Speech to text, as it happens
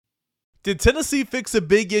Did Tennessee fix a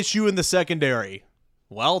big issue in the secondary?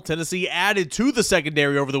 Well, Tennessee added to the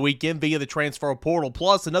secondary over the weekend via the transfer portal,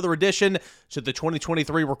 plus another addition to the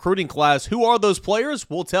 2023 recruiting class. Who are those players?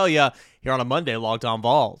 We'll tell you here on a Monday Locked On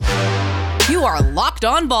Vols. You are Locked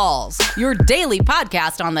On Vols, your daily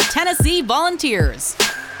podcast on the Tennessee Volunteers.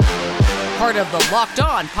 Part of the Locked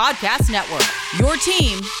On Podcast Network, your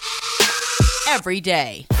team every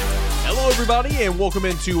day. Hello, everybody, and welcome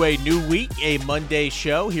into a new week, a Monday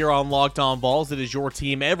show here on Locked On Vols. It is your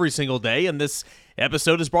team every single day, and this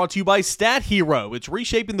episode is brought to you by Stat Hero. It's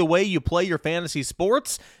reshaping the way you play your fantasy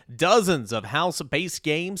sports. Dozens of house-based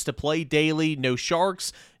games to play daily. No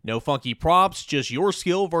sharks, no funky props, just your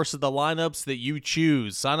skill versus the lineups that you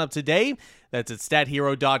choose. Sign up today. That's at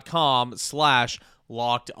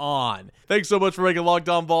stathero.com/Locked On. Thanks so much for making Locked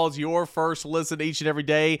On Vols your first listen each and every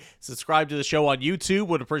day. Subscribe to the show on YouTube.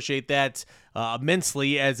 Would appreciate that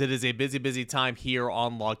immensely, as it is a busy time here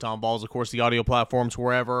on Locked On Vols. Of course, the audio platforms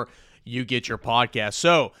wherever you get your podcast.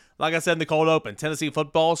 So, like I said in the cold open, Tennessee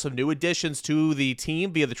football, some new additions to the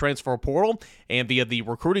team via the transfer portal and via the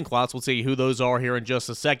recruiting class. We'll see who those are here in just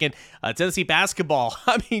a second. Tennessee basketball,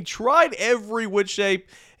 tried every which shape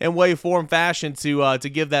and way, form, fashion to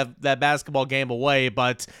give that basketball game away,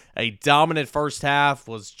 but a dominant first half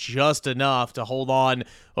was just enough to hold on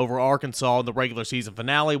over Arkansas in the regular season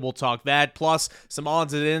finale. We'll talk that, plus some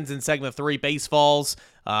odds and ends in segment 3, baseballs.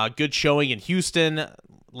 Good showing in Houston.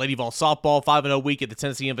 Lady Vol softball, 5-0 week at the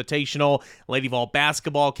Tennessee Invitational. Lady Vol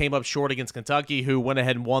basketball came up short against Kentucky, who went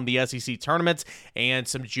ahead and won the SEC tournament, and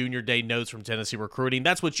some junior day notes from Tennessee recruiting.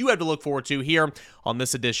 That's what you have to look forward to here on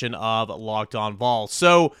this edition of Locked On Vols.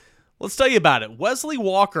 So let's tell you about it. Wesley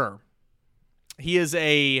Walker, he's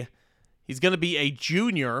going to be a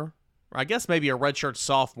junior, or I guess maybe a redshirt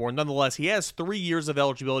sophomore. Nonetheless, he has 3 years of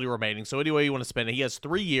eligibility remaining. So any way you want to spend it, he has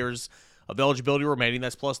 3 years of eligibility remaining.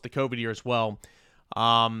 That's plus the COVID year as well.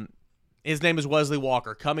 His name is Wesley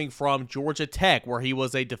Walker, coming from Georgia Tech, where he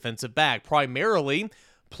was a defensive back, primarily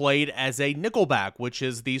played as a nickelback, which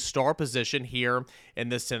is the star position here in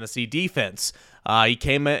this Tennessee defense. He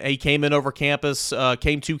came in over campus,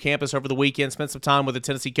 came to campus over the weekend, spent some time with the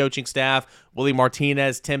Tennessee coaching staff, Willie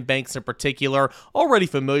Martinez, Tim Banks in particular, already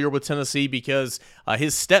familiar with Tennessee because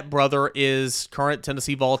his stepbrother is current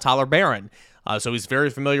Tennessee Vol Tyler Barron. So he's very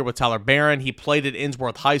familiar with Tyler Barron. He played at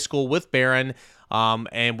Innsworth High School with Barron,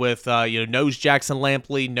 and with knows Jackson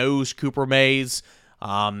Lampley, knows Cooper Mays,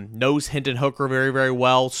 knows Hendon Hooker very, very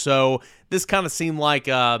well. So this kind of seemed like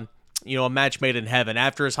a match made in heaven.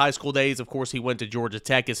 After his high school days, of course, he went to Georgia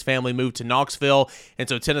Tech. His family moved to Knoxville, and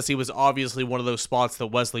so Tennessee was obviously one of those spots that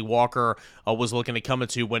Wesley Walker was looking to come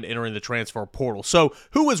into when entering the transfer portal. So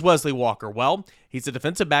who is Wesley Walker? Well, he's a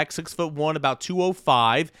defensive back, 6'1", about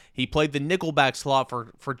 205. He played the nickelback slot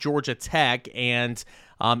for Georgia Tech, and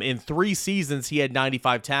in 3 seasons, he had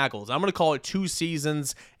 95 tackles. I'm going to call it 2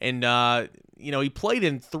 seasons, and he played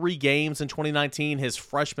in 3 games in 2019, his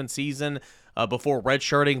freshman season, before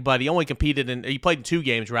redshirting, but he played in 2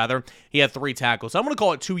 games rather. He had 3 tackles. So I'm going to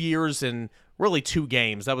call it 2 years and really 2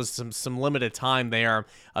 games. That was some limited time there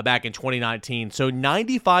back in 2019. So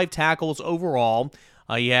 95 tackles overall.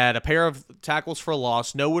 He had a pair of tackles for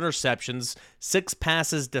loss, no interceptions, 6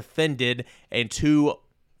 passes defended, and 2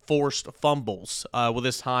 forced fumbles with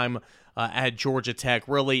his time at Georgia Tech,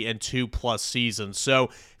 really in 2+ seasons. So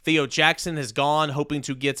Theo Jackson has gone, hoping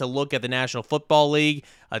to get a look at the National Football League.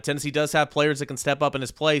 Tennessee does have players that can step up in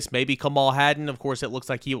his place. Maybe Kamal Haddon. Of course, it looks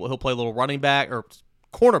like he'll play a little cornerback,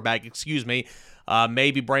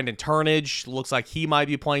 maybe Brandon Turnage. Looks like he might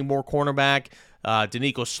be playing more cornerback.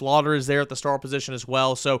 Danico Slaughter is there at the star position as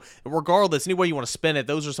well. So regardless, any way you want to spin it,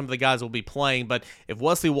 those are some of the guys that will be playing. But if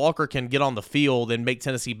Wesley Walker can get on the field and make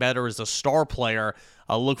Tennessee better as a star player,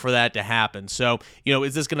 look for that to happen. So,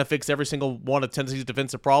 is this going to fix every single one of Tennessee's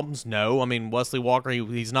defensive problems? No. Wesley Walker,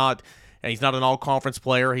 he's not an all-conference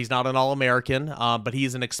player. He's not an All-American, but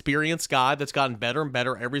he's an experienced guy that's gotten better and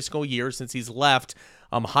better every single year since he's left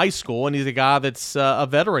high school, and he's a guy that's a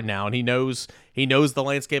veteran now, and he knows the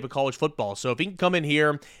landscape of college football. So if he can come in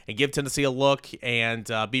here and give Tennessee a look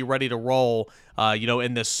and be ready to roll,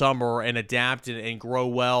 in this summer and adapt and grow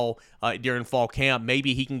well during fall camp,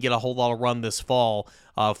 maybe he can get a whole lot of run this fall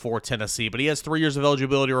for Tennessee. But he has 3 years of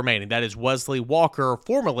eligibility remaining. That is Wesley Walker,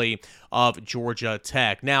 formerly of Georgia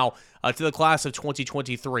Tech. Now, to the class of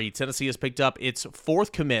 2023, Tennessee has picked up its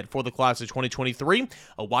 4th commit for the class of 2023,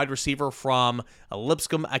 a wide receiver from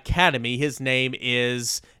Lipscomb Academy. His name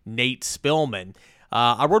is Nate Spillman.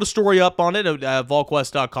 I wrote a story up on it at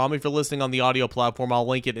volquest.com. If you're listening on the audio platform, I'll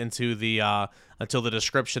link it into the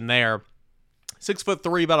description there.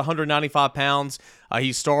 6'3", about 195 pounds.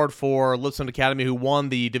 He starred for Lipscomb Academy, who won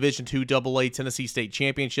the Division II AA Tennessee State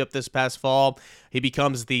Championship this past fall. He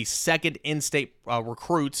becomes the second in-state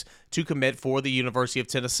recruit to commit for the University of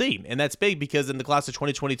Tennessee. And that's big because in the class of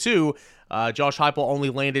 2022, Josh Heupel only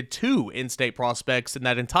landed 2 in-state prospects in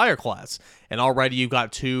that entire class. And already you've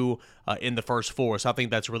got 2 in the first 4. So I think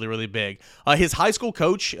that's really, really big. His high school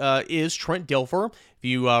coach is Trent Dilfer. If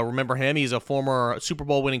you remember him, he's a former Super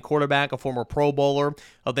Bowl winning quarterback, a former Pro Bowler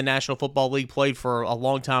of the National Football League, played for a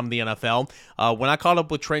long time in the NFL. When I caught up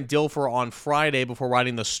with Trent Dilfer on Friday before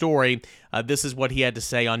writing the story, this is what he had to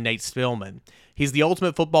say on Nate Spillman. He's the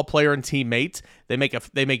ultimate football player and teammate. They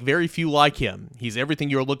make very few like him. He's everything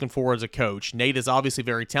you're looking for as a coach. Nate is obviously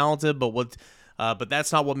very talented, but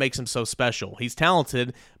that's not what makes him so special. He's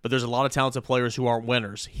talented, but there's a lot of talented players who aren't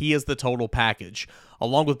winners. He is the total package.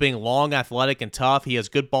 Along with being long, athletic, and tough, he has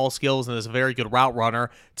good ball skills and is a very good route runner.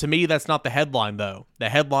 To me, that's not the headline, though. The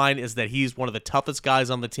headline is that he's one of the toughest guys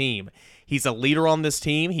on the team. He's a leader on this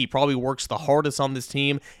team. He probably works the hardest on this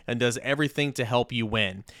team and does everything to help you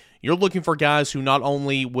win. You're looking for guys who not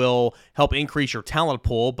only will help increase your talent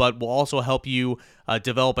pool, but will also help you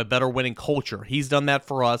develop a better winning culture. He's done that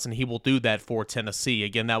for us, and he will do that for Tennessee.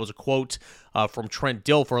 Again, that was a quote from Trent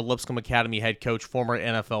Dilfer, Lipscomb Academy head coach, former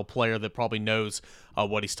NFL player that probably knows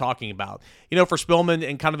what he's talking about. You know, for Spillman,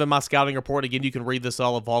 and kind of in my scouting report, again, you can read this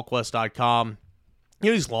all at VolQuest.com. You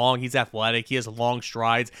know, he's long, he's athletic, he has long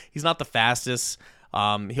strides. He's not the fastest.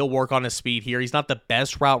 He'll work on his speed here. He's not the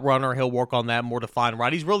best route runner. He'll work on that more defined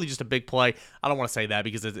route. He's really just a big play. I don't want to say that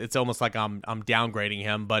because it's almost like I'm downgrading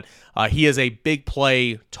him, but he is a big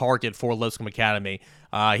play target for Lipscomb Academy.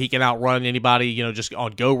 He can outrun anybody, you know, just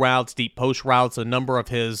on go routes, deep post routes. A number of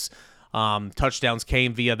his touchdowns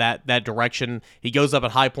came via that direction. He goes up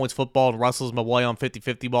at high points football and wrestles them away on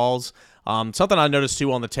 50-50 balls. Something I noticed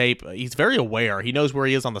too on the tape, he's very aware. He knows where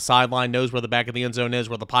he is on the sideline, knows where the back of the end zone is,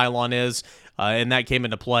 where the pylon is, and that came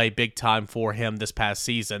into play big time for him this past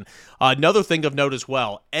season. Another thing of note as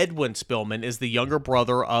well, Edwin Spillman is the younger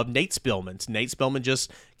brother of Nate Spillman. Nate Spillman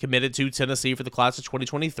just committed to Tennessee for the class of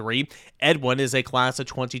 2023. Edwin is a class of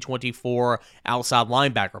 2024 outside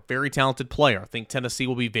linebacker, very talented player. I think Tennessee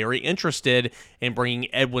will be very interested in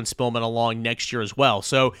bringing Edwin Spillman along next year as well.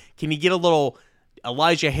 So can you get a little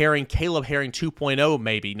Elijah Herring, Caleb Herring 2.0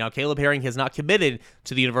 maybe? Now, Caleb Herring has not committed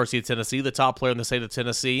to the University of Tennessee, the top player in the state of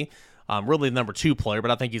Tennessee. Really the number 2 player,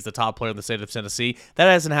 but I think he's the top player in the state of Tennessee.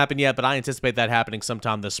 That hasn't happened yet, but I anticipate that happening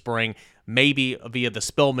sometime this spring. Maybe via the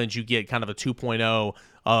Spillmans, you get kind of a 2.0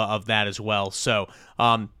 of that as well. So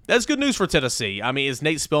that's good news for Tennessee. I mean, is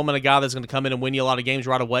Nate Spillman a guy that's going to come in and win you a lot of games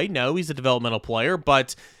right away? No, he's a developmental player,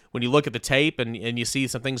 but when you look at the tape and you see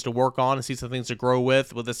some things to work on and see some things to grow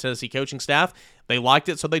with this Tennessee coaching staff, they liked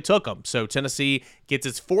it, so they took him. So Tennessee gets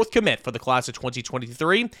its 4th commit for the class of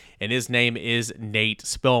 2023, and his name is Nate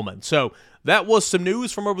Spillman. So that was some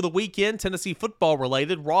news from over the weekend, Tennessee football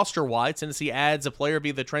related. Roster-wise, Tennessee adds a player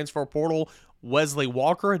via the transfer portal, Wesley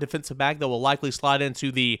Walker, a defensive back that will likely slide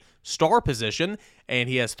into the star position, and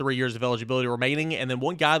he has 3 years of eligibility remaining. And then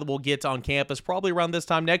one guy that will get on campus probably around this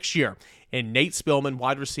time next year, and Nate Spillman,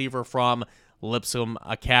 wide receiver from Lipscomb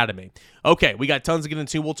Academy. Okay, we got tons to get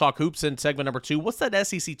into. We'll talk hoops in segment number 2. What's that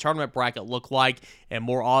SEC tournament bracket look like? And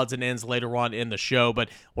more odds and ends later on in the show. But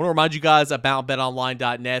I want to remind you guys about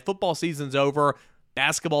betonline.net. Football season's over.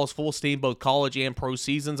 Basketball is full steam, both college and pro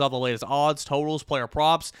seasons. All the latest odds, totals, player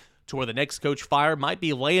props, to where the next coach fired might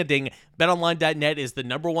be landing. BetOnline.net is the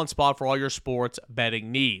number 1 spot for all your sports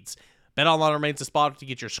betting needs. BetOnline remains the spot to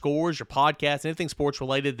get your scores, your podcasts, anything sports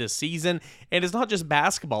related this season. And it's not just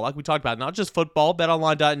basketball, like we talked about, not just football.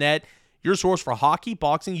 BetOnline.net, your source for hockey,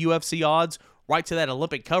 boxing, UFC odds, right to that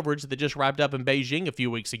Olympic coverage that just wrapped up in Beijing a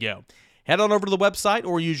few weeks ago. Head on over to the website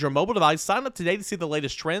or use your mobile device. Sign up today to see the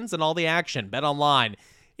latest trends and all the action. BetOnline,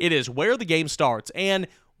 it is where the game starts. And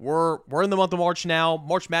we're in the month of March now.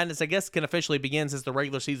 March Madness, I guess, can officially begin since the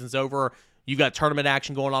regular season's over. You've got tournament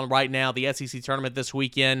action going on right now. The SEC tournament this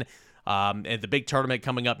weekend, and the big tournament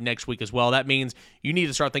coming up next week as well. That means you need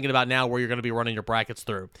to start thinking about now where you're going to be running your brackets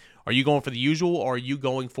through. Are you going for the usual, or are you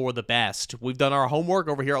going for the best? We've done our homework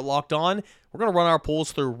over here at Locked On. We're going to run our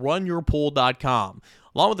pools through runyourpool.com.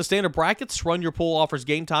 Along with the standard brackets, Run Your Pool offers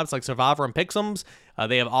game types like Survivor and Pick'ems.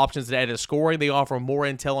 They have options to edit scoring. They offer more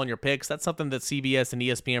intel on your picks. That's something that CBS and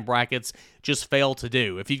ESPN brackets just fail to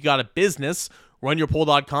do. If you've got a business,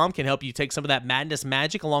 RunYourPool.com can help you take some of that madness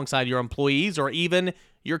magic alongside your employees or even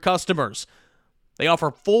your customers. They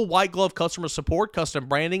offer full white glove customer support, custom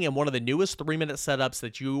branding, and one of the newest 3-minute setups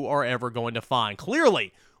that you are ever going to find.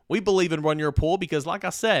 Clearly, We believe in Run Your Pool because, like I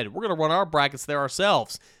said, we're going to run our brackets there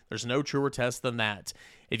ourselves. There's no truer test than that.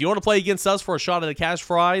 If you want to play against us for a shot at the cash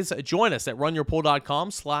prize, join us at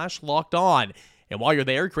runyourpool.com/lockedon. And while you're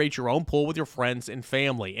there, create your own pool with your friends and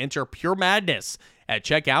family. Enter Pure Madness at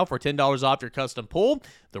checkout for $10 off your custom pool.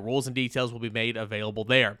 The rules and details will be made available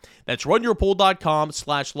there. That's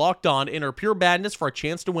runyourpool.com/lockedon. Enter Pure Madness for a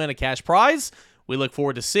chance to win a cash prize. We look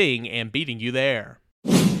forward to seeing and beating you there.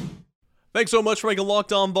 Thanks so much for making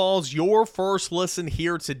Locked On Balls your first listen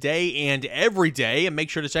here today and every day. And make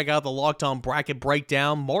sure to check out the Locked On Bracket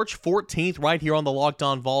Breakdown March 14th right here on the Locked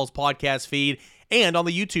On Balls podcast feed and on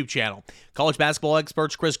the YouTube channel. College basketball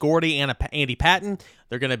experts Chris Gordy and Andy Patton,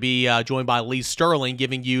 they're going to be joined by Lee Sterling,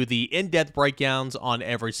 giving you the in-depth breakdowns on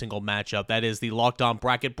every single matchup. That is the Locked On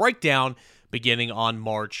Bracket Breakdown beginning on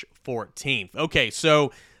March 14th. Okay,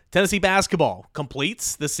 so Tennessee basketball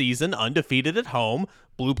completes the season undefeated at home.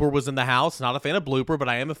 Blooper was in the house. Not a fan of Blooper, but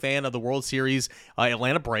I am a fan of the World Series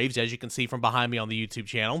Atlanta Braves, as you can see from behind me on the YouTube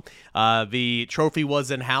channel. The trophy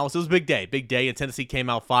was in-house. It was a big day, and Tennessee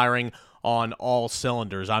came out firing on all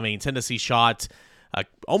cylinders. I mean, Tennessee shot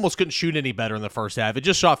almost couldn't shoot any better in the first half. It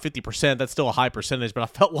just shot 50%. That's still a high percentage, but I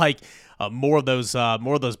felt like more of those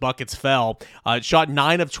buckets fell. It shot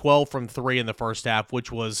 9 of 12 from 3 in the first half,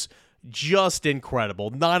 which was just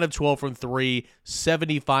incredible. 9 of 12 from 3,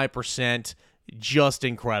 75%. Just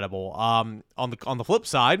incredible. On the flip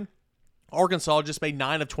side, Arkansas just made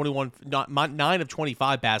 9 of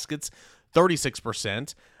 25 baskets,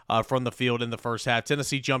 36% from the field in the first half.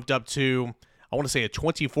 Tennessee jumped up to, I want to say, a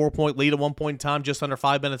 24-point lead at one point in time, just under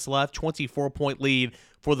 5 minutes left. 24-point lead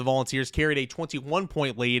for the Volunteers, carried a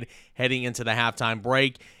 21-point lead heading into the halftime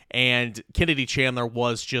break, and Kennedy Chandler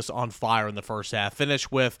was just on fire in the first half.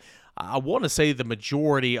 Finished with, I want to say, the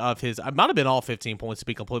majority of his, it might have been all 15 points to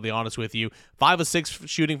be completely honest with you. 5 of 6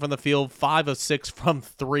 shooting from the field, 5 of 6 from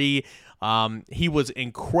 3. He was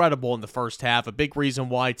incredible in the first half. A big reason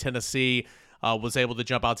why Tennessee was able to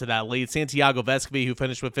jump out to that lead. Santiago Vescovi, who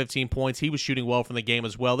finished with 15 points, he was shooting well from the game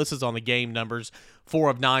as well. This is on the game numbers. 4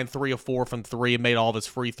 of 9, 3 of 4 from 3, and made all of his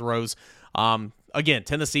free throws. Again,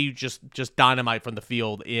 Tennessee just dynamite from the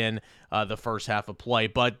field in the first half of play.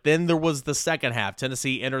 But then there was the second half.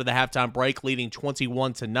 Tennessee entered the halftime break leading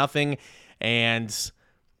 21-0, and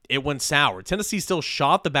it went sour. Tennessee still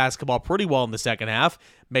shot the basketball pretty well in the second half,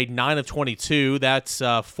 made 9 of 22. That's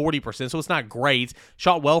 40%, so it's not great.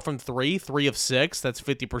 Shot well from 3 of 6. That's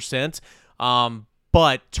 50%.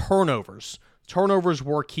 But turnovers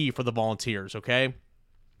were key for the Volunteers, okay?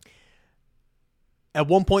 At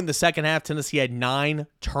one point in the second half, Tennessee had 9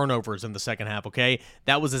 turnovers in the second half, okay?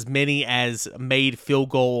 That was as many as made field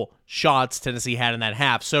goal shots Tennessee had in that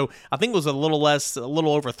half. So I think it was a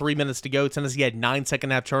little over 3 minutes to go. Tennessee had 9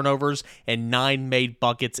 second half turnovers and 9 made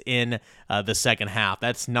buckets in the second half.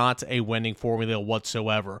 That's not a winning formula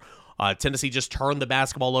whatsoever. Tennessee just turned the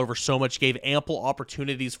basketball over so much, gave ample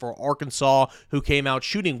opportunities for Arkansas, who came out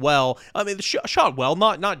shooting well. I mean, shot well,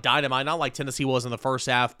 not dynamite, not like Tennessee was in the first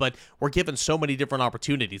half, but were given so many different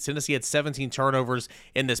opportunities. Tennessee had 17 turnovers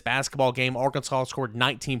in this basketball game. Arkansas scored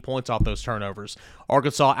 19 points off those turnovers.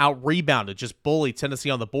 Arkansas out-rebounded, just bullied Tennessee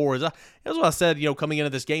on the boards. That's what I said, coming into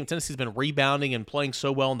this game. Tennessee's been rebounding and playing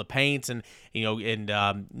so well in the paint, and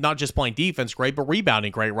not just playing defense great, but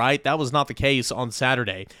rebounding great, right? That was not the case on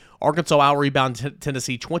Saturday. Arkansas out-rebounded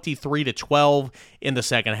Tennessee 23-12 in the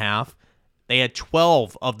second half. They had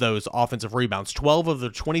 12 of those offensive rebounds. 12 of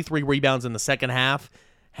the 23 rebounds in the second half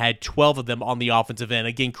had 12 of them on the offensive end,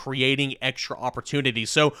 again, creating extra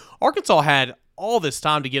opportunities. So Arkansas had all this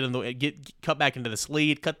time to get cut back into this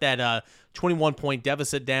lead, cut that 21-point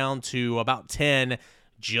deficit down to about 10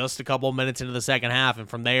 just a couple of minutes into the second half, and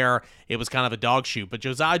from there, it was kind of a dog shoot. But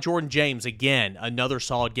Josiah Jordan-James, again, another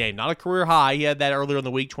solid game. Not a career high. He had that earlier in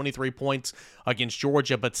the week, 23 points against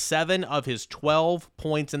Georgia, but 7 of his 12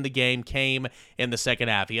 points in the game came in the second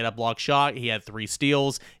half. He had a block shot. He had 3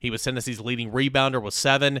 steals. He was Tennessee's leading rebounder with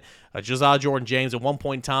 7. Josiah Jordan-James, at one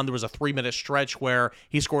point in time, there was a 3-minute stretch where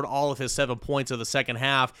he scored all of his 7 points of the second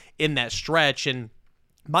half in that stretch, and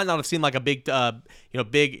might not have seemed like a big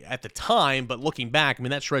at the time, but looking back, I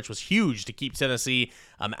mean, that stretch was huge to keep Tennessee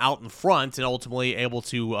out in front and ultimately able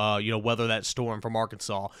to weather that storm from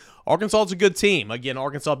Arkansas. Arkansas is a good team. Again,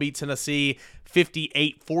 Arkansas beat Tennessee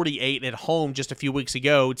 58-48 at home just a few weeks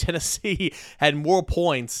ago. Tennessee had more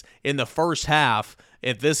points in the first half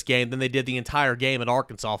at this game than they did the entire game at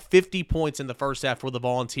Arkansas. 50 points in the first half for the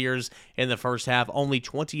Volunteers in the first half, only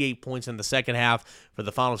 28 points in the second half for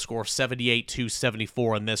the final score of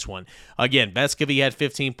 78-74 in this one. Again, Vescovi had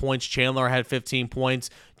 15 points, Chandler had 15 points,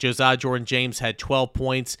 Josiah Jordan-James had 12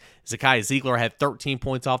 points, Zakai Ziegler had 13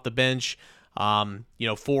 points off the bench.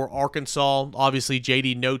 For Arkansas, obviously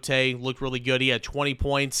J.D. Notae looked really good. He had 20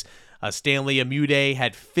 points. Stanley Amude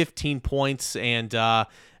had 15 points, and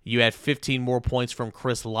you had 15 more points from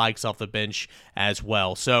Chris Likes off the bench as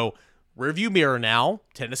well. So, rearview mirror now.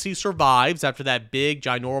 Tennessee survives after that big,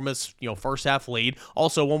 ginormous, first half lead.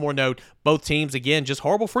 Also, one more note, both teams, again, just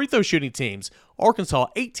horrible free throw shooting teams. Arkansas,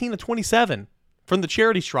 18 of 27 from the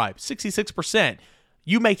charity stripe, 66%.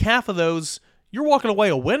 You make half of those, you're walking away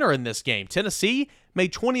a winner in this game. Tennessee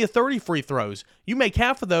made 20 of 30 free throws. You make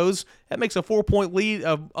half of those, that makes a 4-point lead,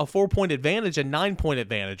 a 4-point advantage, a 9-point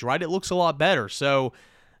advantage, right? It looks a lot better. So,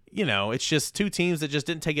 it's just two teams that just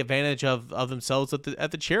didn't take advantage of themselves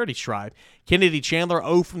at the charity stripe. Kennedy Chandler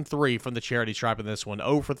 0 from 3 from the charity stripe in this one.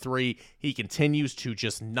 0 for 3. He continues to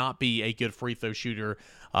just not be a good free throw shooter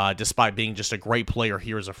despite being just a great player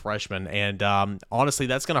here as a freshman. And honestly,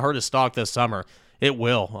 that's going to hurt his stock this summer. It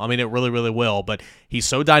will. I mean, it really, really will. But he's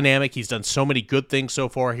so dynamic. He's done so many good things so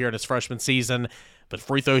far here in his freshman season. But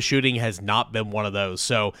free throw shooting has not been one of those.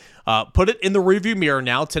 So put it in the rearview mirror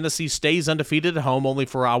now. Tennessee stays undefeated at home only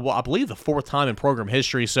for, I believe, the 4th time in program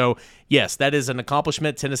history. So, yes, that is an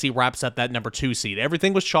accomplishment. Tennessee wraps up that number 2 seed.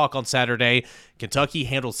 Everything was chalk on Saturday. Kentucky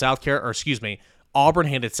handled Auburn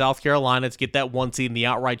handed South Carolina to get that 1 seed in the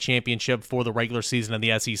outright championship for the regular season in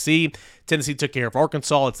the SEC. Tennessee took care of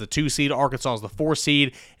Arkansas. It's the 2 seed. Arkansas is the 4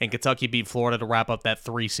 seed. And Kentucky beat Florida to wrap up that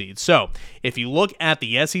 3 seed. So, if you look at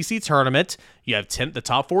the SEC tournament, you have the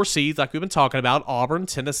top 4 seeds, like we've been talking about. Auburn,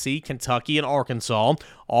 Tennessee, Kentucky, and Arkansas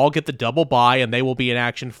all get the double bye, and they will be in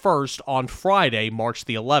action first on Friday, March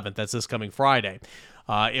the 11th. That's this coming Friday.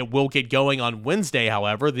 It will get going on Wednesday,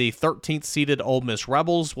 however. The 13th-seeded Ole Miss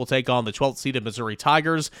Rebels will take on the 12th-seeded Missouri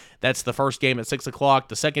Tigers. That's the first game at 6 o'clock.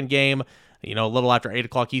 The second game, a little after 8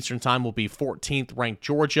 o'clock Eastern time, will be 14th-ranked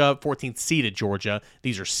Georgia, 14th-seeded Georgia.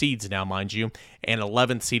 These are seeds now, mind you, and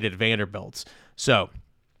 11th-seeded Vanderbilt. So,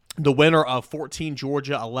 the winner of 14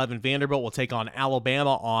 Georgia, 11 Vanderbilt will take on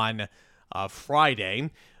Alabama on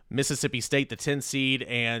Friday. Mississippi State, the 10 seed,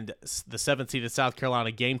 and the 7 seeded South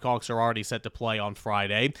Carolina Gamecocks are already set to play on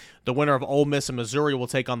Friday. The winner of Ole Miss and Missouri will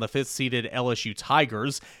take on the 5th seeded LSU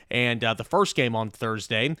Tigers. And the first game on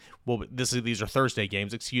Thursday, these are Thursday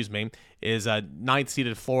games, is 9th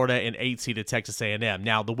seeded Florida and 8th seeded Texas A&M.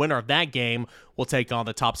 Now, the winner of that game will take on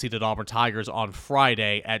the top seeded Auburn Tigers on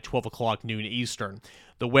Friday at 12 o'clock noon Eastern.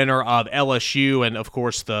 The winner of LSU and, of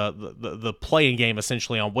course, the playing game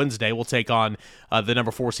essentially on Wednesday will take on the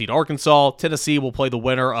number 4 seed Arkansas. Tennessee will play the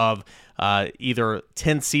winner of either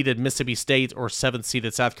 10-seeded Mississippi State or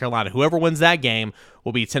 7th-seeded South Carolina. Whoever wins that game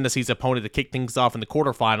will be Tennessee's opponent to kick things off in the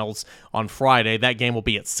quarterfinals on Friday. That game will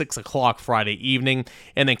be at 6 o'clock Friday evening.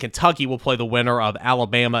 And then Kentucky will play the winner of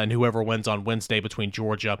Alabama and whoever wins on Wednesday between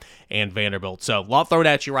Georgia and Vanderbilt. So, a lot thrown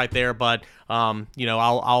at you right there, but I'll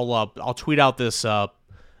tweet out this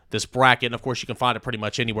bracket, and of course you can find it pretty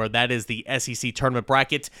much anywhere. That is the SEC tournament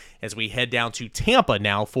bracket as we head down to Tampa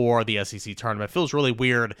now for the SEC tournament. It feels really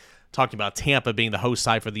weird talking about Tampa being the host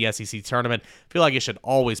site for the SEC tournament. I feel like it should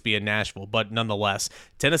always be in Nashville, but nonetheless,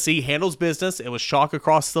 Tennessee handles business. It was chalk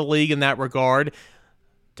across the league in that regard.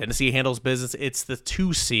 Tennessee handles business. It's the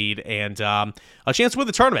 2 seed and a chance to win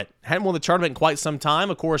the tournament. Hadn't won the tournament in quite some time.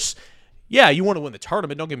 Of course, yeah, you want to win the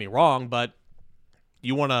tournament, don't get me wrong, but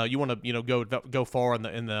you want to go far in the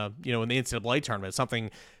NCAA tournament. It's something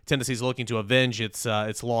Tennessee's looking to avenge its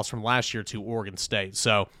loss from last year to Oregon State.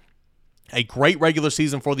 So, a great regular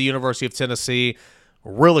season for the University of Tennessee.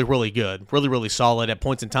 Really, really good. Really, really solid at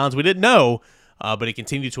points and times we didn't know, but it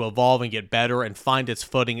continued to evolve and get better and find its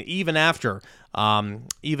footing even after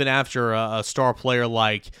a star player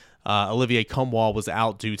like Olivier Cumwall was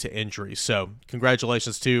out due to injury. So,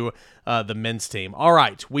 congratulations to the men's team. All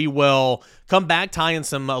right, we will come back, tie in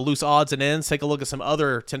some loose odds and ends, take a look at some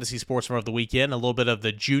other Tennessee sports from over the weekend, a little bit of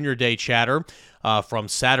the Junior Day chatter from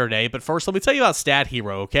Saturday. But first, let me tell you about Stat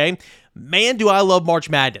Hero, okay? Man, do I love March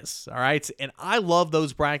Madness, all right? And I love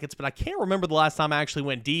those brackets, but I can't remember the last time I actually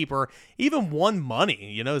went deep or even won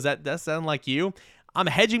money. Does that sound like you? I'm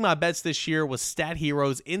hedging my bets this year with Stat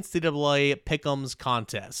Hero's NCAA Pick'ems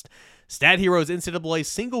contest. Stat Hero's NCAA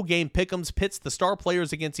single-game Pick'ems pits the star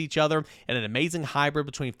players against each other in an amazing hybrid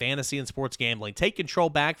between fantasy and sports gambling. Take control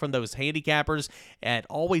back from those handicappers and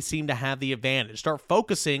always seem to have the advantage. Start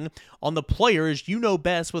focusing on the players you know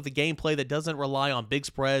best with a gameplay that doesn't rely on big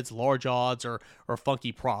spreads, large odds, or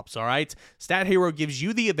funky props, all right? Stat Hero gives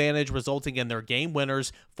you the advantage, resulting in their game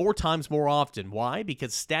winners 4 times more often. Why?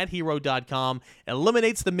 Because StatHero.com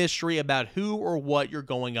eliminates the mystery about who or what you're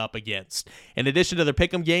going up against. In addition to their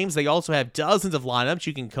Pick'em games, they also have dozens of lineups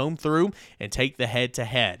you can comb through and take the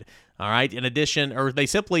head-to-head. All right. In addition, or they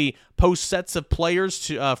simply post sets of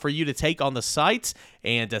players for you to take on the site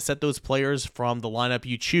and set those players from the lineup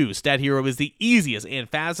you choose. Stat Hero is the easiest and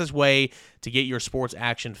fastest way to get your sports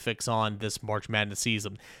action fix on this March Madness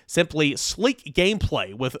season. Simply sleek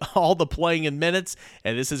gameplay with all the playing in minutes,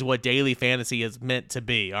 and this is what daily fantasy is meant to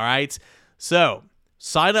be. All right. So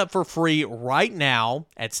sign up for free right now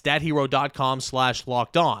at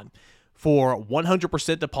stathero.com/lockedon for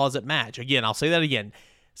 100% deposit match. Again, I'll say that again.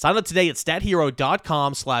 Sign up today at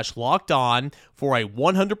stathero.com/lockedon for a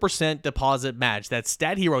 100% deposit match. That's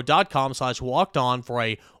stathero.com/lockedon for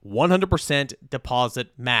a 100%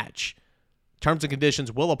 deposit match. Terms and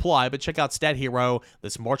conditions will apply, but check out Stat Hero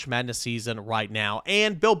this March Madness season right now.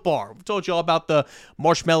 And Built Bar. We've told you all about the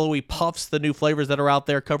Marshmallowy Puffs, the new flavors that are out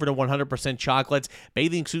there, covered in 100% chocolate.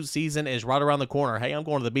 Bathing suit season is right around the corner. Hey, I'm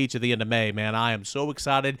going to the beach at the end of May, man. I am so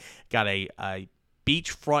excited. Got a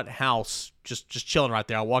beachfront house just chilling right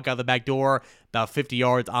there. I walk out the back door, about 50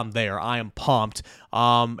 yards, I'm there. I am pumped.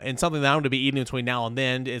 And something that I'm going to be eating between now and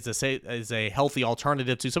then is a healthy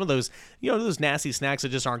alternative to some of those, those nasty snacks that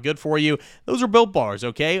just aren't good for you. Those are Built Bars,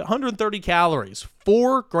 okay? 130 calories,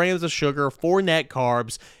 4 grams of sugar, 4 net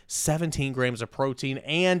carbs, 17 grams of protein,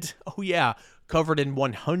 and, covered in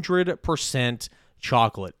 100%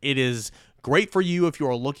 chocolate. It is great for you if you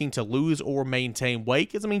are looking to lose or maintain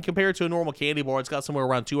weight, because, compared to a normal candy bar, it's got somewhere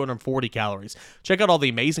around 240 calories. Check out all the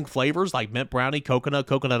amazing flavors like mint brownie,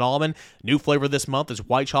 coconut almond. New flavor this month is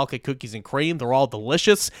white chocolate cookies and cream. They're all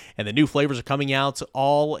delicious, and the new flavors are coming out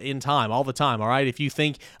all the time, all right? If you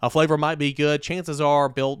think a flavor might be good, chances are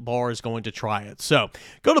Built Bar is going to try it. So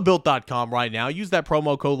go to Built.com right now. Use that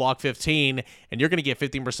promo code LOCK15, and you're going to get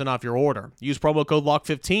 15% off your order. Use promo code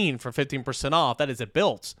LOCK15 for 15% off. That is at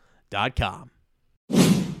Built.com.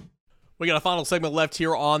 We got a final segment left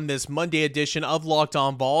here on this Monday edition of Locked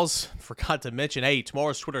On Balls. Forgot to mention, hey,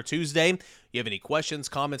 tomorrow's Twitter Tuesday. You have any questions,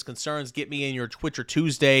 comments, concerns, get me in your Twitter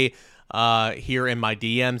Tuesday here in my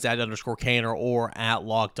DMs at _Caner or at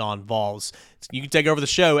Locked On Balls. You can take over the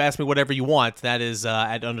show, ask me whatever you want. That is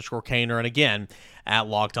at _Caner, and again, at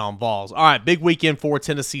Locked On Balls. All right, big weekend for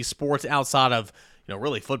Tennessee sports outside of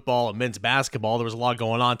really football and men's basketball. There was a lot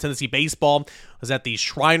going on. Tennessee baseball was at the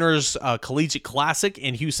Shriners Collegiate Classic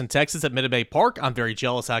in Houston, Texas at Minute Maid Park. I'm very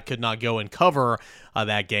jealous I could not go and cover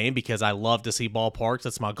that game because I love to see ballparks.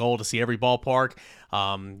 That's my goal, to see every ballpark,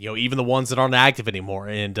 even the ones that aren't active anymore.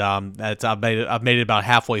 And I've made it about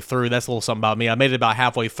halfway through. That's a little something about me. I made it about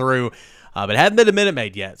halfway through, but hadn't been a Minute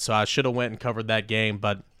Maid yet, so I should have went and covered that game.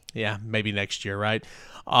 But yeah, maybe next year, right?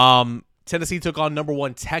 Tennessee took on number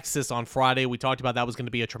 1 Texas on Friday. We talked about that was going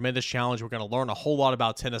to be a tremendous challenge. We're going to learn a whole lot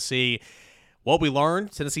about Tennessee. What we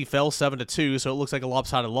learned, Tennessee fell 7-2, so it looks like a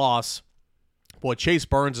lopsided loss. Boy, Chase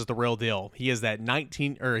Burns is the real deal. He is the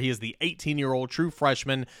 18-year-old true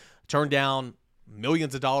freshman, turned down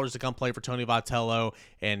millions of dollars to come play for Tony Vitello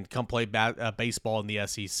and come play baseball in the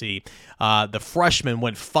SEC. The freshman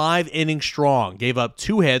went 5 innings strong, gave up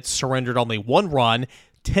 2 hits, surrendered only 1 run,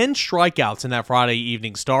 10 strikeouts in that Friday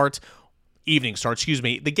evening start.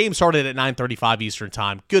 The game started at 9:35 Eastern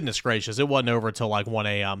time. Goodness gracious, it wasn't over until like 1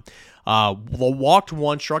 a.m. Walked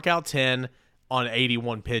 1, struck out 10 on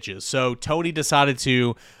 81 pitches. So Tony decided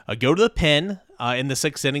to go to the pen in the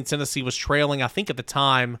 6th inning. Tennessee was trailing, I think at the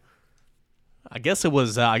time. I guess it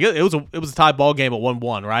was a tie ball game at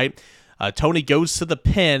 1-1, right? Tony goes to the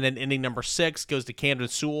pen in inning number 6, goes to Camden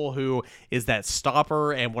Sewell, who is that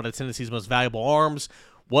stopper and one of Tennessee's most valuable arms.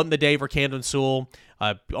 Wasn't the day for Camden Sewell.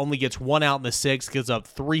 Only gets 1 out in the 6th, gives up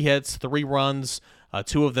 3 hits, 3 runs,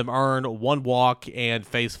 2 of them earned, 1 walk, and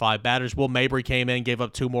faced 5 batters. Will Mabry came in, gave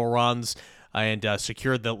up 2 more runs, and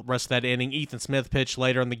secured the rest of that inning. Ethan Smith pitched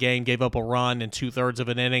later in the game, gave up a run in 2/3 of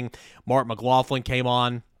an inning. Mark McLaughlin came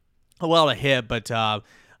on, allowed a hit, but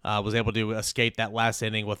was able to escape that last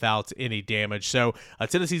inning without any damage. So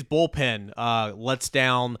Tennessee's bullpen lets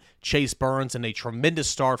down Chase Burns in a tremendous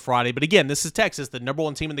start Friday. But again, this is Texas, the number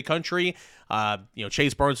 1 team in the country.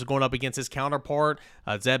 Chase Burns is going up against his counterpart,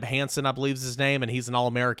 Zeb Hansen, I believe is his name, and he's an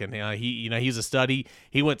All-American. He's a stud.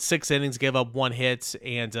 He went 6 innings, gave up 1 hit,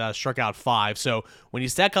 and struck out 5. So when you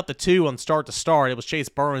stack up the 2 on start to start, it was Chase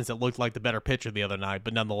Burns that looked like the better pitcher the other night.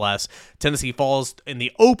 But nonetheless, Tennessee falls in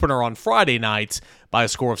the opener on Friday night by a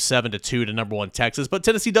score of 7-2 to number 1 Texas. But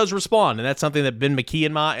Tennessee does respond, and that's something that Ben McKee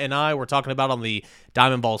and I were talking about on the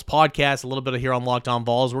Diamond Balls podcast, a little bit of here on Locked On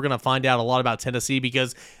Balls. We're going to find out a lot about Tennessee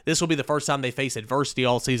because this will be the first time they face adversity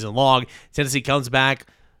all season long. Tennessee comes back,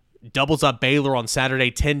 doubles up Baylor on Saturday,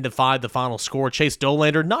 10-5 the final score. Chase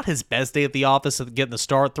Dolander, not his best day at the office, getting the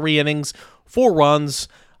start, 3 innings, 4 runs,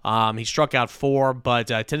 He struck out 4, but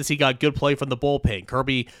Tennessee got good play from the bullpen.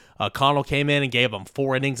 Kirby Connell came in and gave him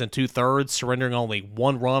 4 innings and 2/3, surrendering only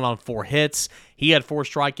 1 run on 4 hits. He had 4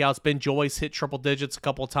 strikeouts. Ben Joyce hit triple digits a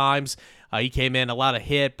couple of times. He came in, allowed a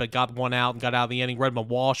hit, but got 1 out and got out of the inning. Redmond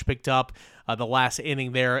Walsh picked up the last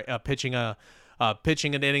inning there, pitching an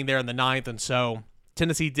inning there in the 9th, and so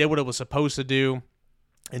Tennessee did what it was supposed to do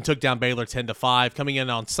and took down Baylor 10-5. Coming in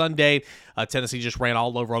on Sunday, Tennessee just ran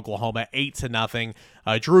all over Oklahoma 8-0.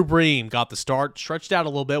 Drew Bream got the start, stretched out a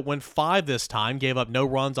little bit, went 5 this time, gave up no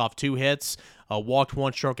runs off 2 hits, walked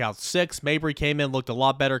 1, struck out 6. Mabry came in, looked a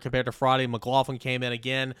lot better compared to Friday. McLaughlin came in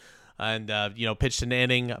again and pitched an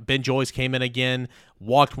inning. Ben Joyce came in again,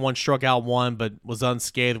 walked 1, struck out 1, but was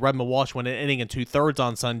unscathed. Redmond Walsh went an inning and 2/3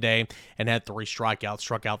 on Sunday and had 3 strikeouts.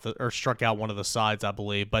 Struck out one of the sides, I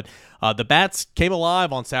believe. But the bats came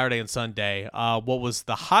alive on Saturday and Sunday. What was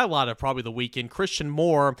the highlight of probably the weekend? Christian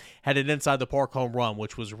Moore had an inside the park home run,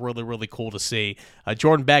 which was really, really cool to see.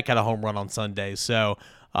 Jordan Beck had a home run on Sunday. So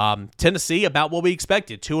Tennessee, about what we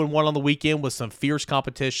expected, 2-1 on the weekend with some fierce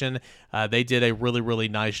competition. They did a really, really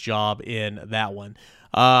nice job in that one.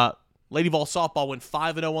 Lady Vol softball went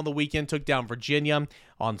 5-0 on the weekend, took down Virginia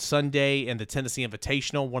on Sunday in the Tennessee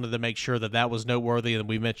Invitational. Wanted to make sure that was noteworthy, and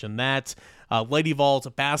we mentioned that. Lady Vols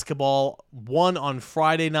basketball won on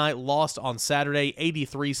Friday night, lost on Saturday,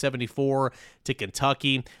 83-74 to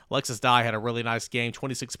Kentucky. Alexis Dye had a really nice game,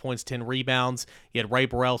 26 points, 10 rebounds. He had Ray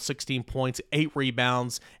Burrell, 16 points, 8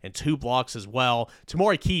 rebounds, and 2 blocks as well.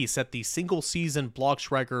 Tamari Key set the single-season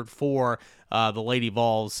blocks record for the Lady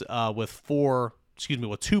Vols with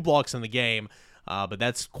 2 blocks in the game. But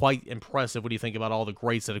that's quite impressive when you think about all the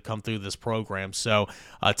greats that have come through this program. So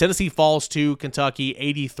Tennessee falls to Kentucky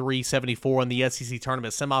 83-74 in the SEC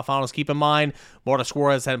tournament semifinals. Keep in mind, Marta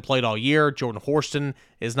Suarez hadn't played all year. Jordan Horston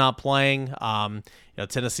is not playing.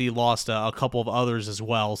 Tennessee lost a couple of others as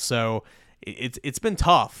well. So it's been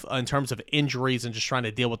tough in terms of injuries and just trying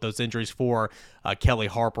to deal with those injuries for Kelly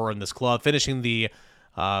Harper and this club. Finishing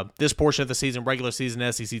this portion of the season, regular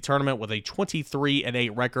season SEC tournament, with a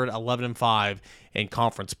 23-8 record, 11-5 in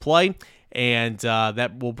conference play, and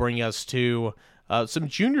that will bring us to some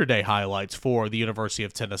Junior Day highlights for the University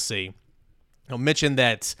of Tennessee. I'll mention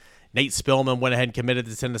that Nate Spillman went ahead and committed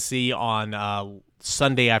to Tennessee on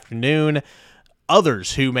Sunday afternoon.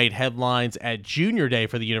 Others who made headlines at Junior Day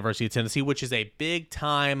for the University of Tennessee, which is a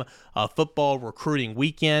big-time football recruiting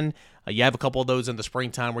weekend. You have a couple of those in the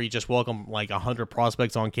springtime where you just welcome like 100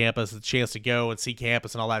 prospects on campus, a chance to go and see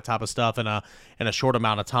campus and all that type of stuff in a short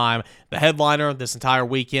amount of time. The headliner this entire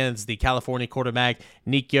weekend is the California quarterback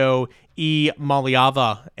Nico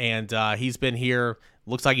Iamaleava, and he's been here.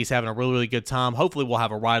 Looks like he's having a really, really good time. Hopefully we'll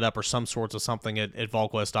have a write-up or some sorts of something at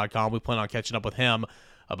VolQuest.com. We plan on catching up with him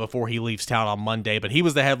before he leaves town on Monday. But he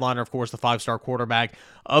was the headliner, of course, the 5-star quarterback.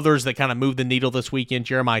 Others that kind of moved the needle this weekend,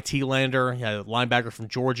 Jeremiah Thielander, a linebacker from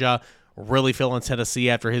Georgia, really feeling Tennessee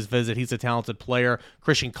after his visit. He's a talented player.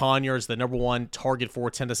 Christian Conyer is the number 1 target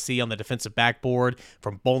for Tennessee on the defensive backboard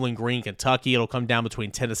from Bowling Green, Kentucky. It'll come down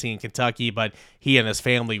between Tennessee and Kentucky, but he and his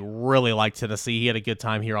family really like Tennessee. He had a good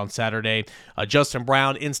time here on Saturday. Justin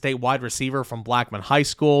Brown, in-state wide receiver from Blackman High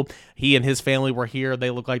School. He and his family were here.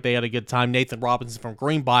 They look like they had a good time. Nathan Robinson from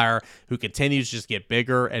Greenbrier, who continues to just get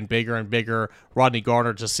bigger and bigger and bigger. Rodney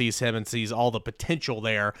Garner just sees him and sees all the potential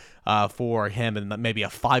there for him and maybe a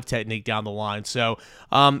 5 technique down the line. So,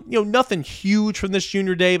 nothing huge from this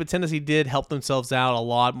Junior Day, but Tennessee did help themselves out a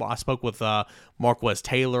lot. I spoke with Marquez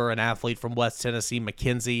Taylor, an athlete from West Tennessee,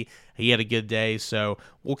 McKenzie. He had a good day, so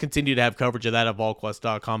we'll continue to have coverage of that at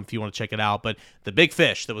VolQuest.com if you want to check it out. But the big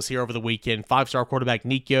fish that was here over the weekend, 5-star quarterback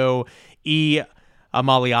Nico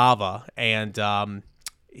Iamaleava, and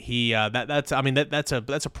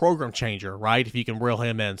that's a program changer, right? If you can reel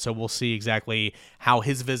him in. So we'll see exactly how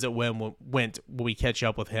his visit went when we catch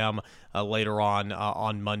up with him later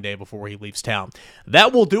on Monday before he leaves town.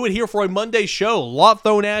 That will do it here for a Monday show. A lot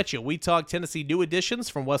thrown at you. We talked Tennessee new additions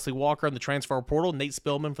from Wesley Walker in the transfer portal, Nate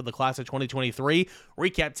Spillman for the class of 2023.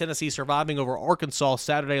 Recap Tennessee surviving over Arkansas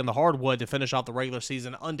Saturday on the hardwood to finish off the regular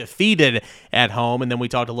season undefeated at home. And then we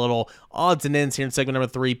talked a little odds and ends here in segment number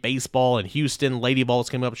 3, baseball in Houston. Lady Vols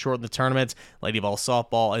came up short in the tournament, Lady Vol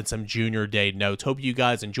softball, and some Junior Day notes. Hope you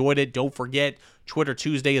guys enjoyed it. Don't forget, Twitter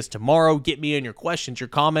Tuesday is tomorrow. Get me in your questions, your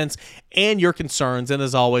comments, and your concerns. And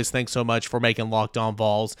as always, thanks so much for making Locked On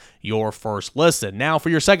Vols your first listen. Now for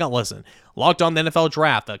your second listen, Locked On the NFL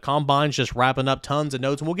Draft. The Combine's just wrapping up, tons of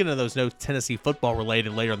notes, and we'll get into those notes Tennessee football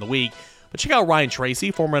related later in the week. But check out Ryan Tracy,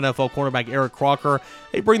 former NFL cornerback Eric Crocker.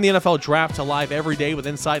 They bring the NFL Draft to life every day with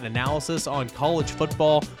insight and analysis on college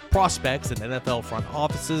football, prospects, and NFL front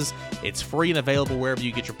offices. It's free and available wherever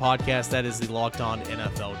you get your podcast. That is the Locked On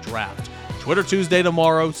NFL Draft. Twitter Tuesday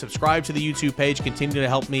tomorrow. Subscribe to the YouTube page. Continue to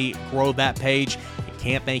help me grow that page.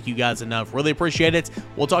 Can't thank you guys enough. Really appreciate it.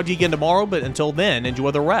 We'll talk to you again tomorrow, but until then, enjoy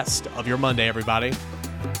the rest of your Monday, everybody.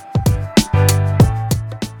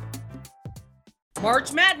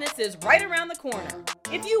 March Madness is right around the corner.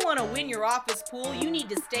 If you want to win your office pool, you need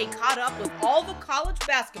to stay caught up with all the college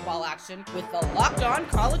basketball action with the Locked On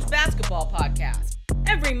College Basketball Podcast.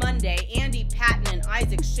 Every Monday, Andy Patton and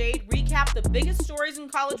Isaac Shade recap the biggest stories in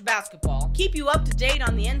college basketball, keep you up to date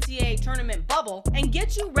on the NCAA tournament bubble, and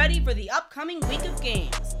get you ready for the upcoming week of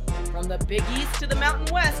games. From the Big East to the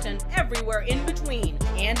Mountain West and everywhere in between,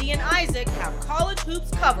 Andy and Isaac have college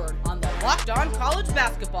hoops covered on the Locked On College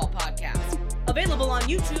Basketball Podcast. Available on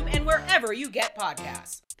YouTube and wherever you get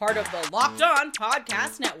podcasts. Part of the Locked On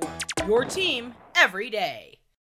Podcast Network. Your team every day.